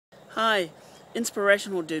Hi,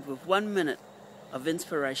 inspirational dude with 1 minute of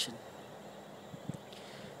inspiration.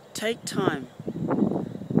 Take time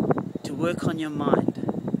to work on your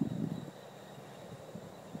mind.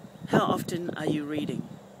 How often are you reading?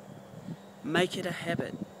 Make it a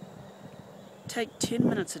habit. Take 10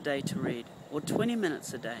 minutes a day to read, or 20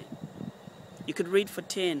 minutes a day. You could read for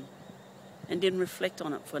 10 and then reflect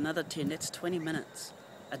on it for another 10. That's 20 minutes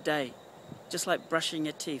a day, just like brushing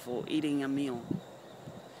your teeth or eating a meal.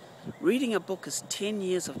 Reading a book is 10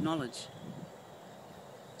 years of knowledge,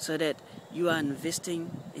 so that you are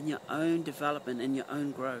investing in your own development and your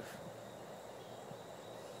own growth.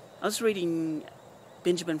 I was reading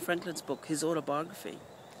Benjamin Franklin's book, his autobiography,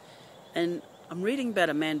 and I'm reading about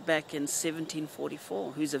a man back in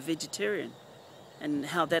 1744 who's a vegetarian, and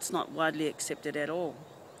how that's not widely accepted at all,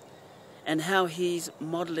 and how he's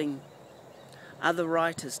modeling other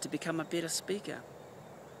writers to become a better speaker,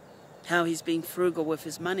 how he's being frugal with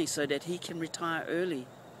his money so that he can retire early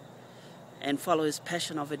and follow his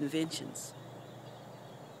passion of inventions.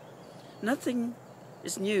 Nothing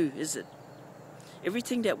is new, is it?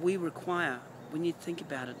 Everything that we require, when you think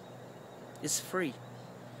about it, is free.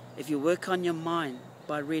 If you work on your mind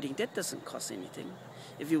by reading, that doesn't cost anything.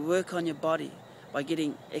 If you work on your body by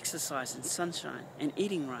getting exercise and sunshine and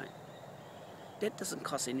eating right, that doesn't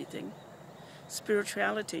cost anything.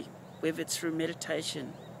 Spirituality, whether it's through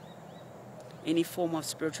meditation, any form of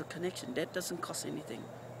spiritual connection, that doesn't cost anything.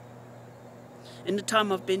 In the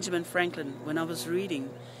time of Benjamin Franklin, when I was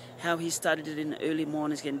reading how he started it in the early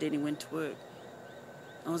mornings and then he went to work,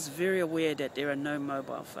 I was very aware that there are no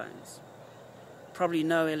mobile phones, probably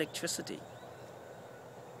no electricity,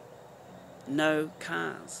 no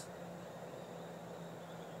cars.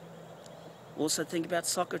 Also think about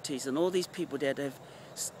Socrates and all these people that have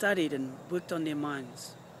studied and worked on their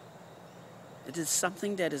minds. It is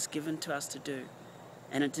something that is given to us to do,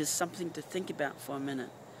 and it is something to think about for a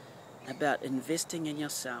minute, about investing in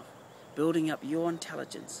yourself, building up your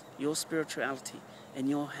intelligence, your spirituality, and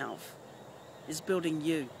your health. Is building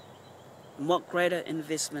you. And what greater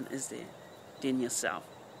investment is there than yourself?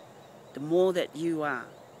 The more that you are,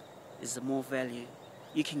 is the more value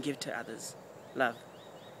you can give to others. Love.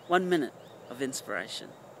 1 minute of inspiration.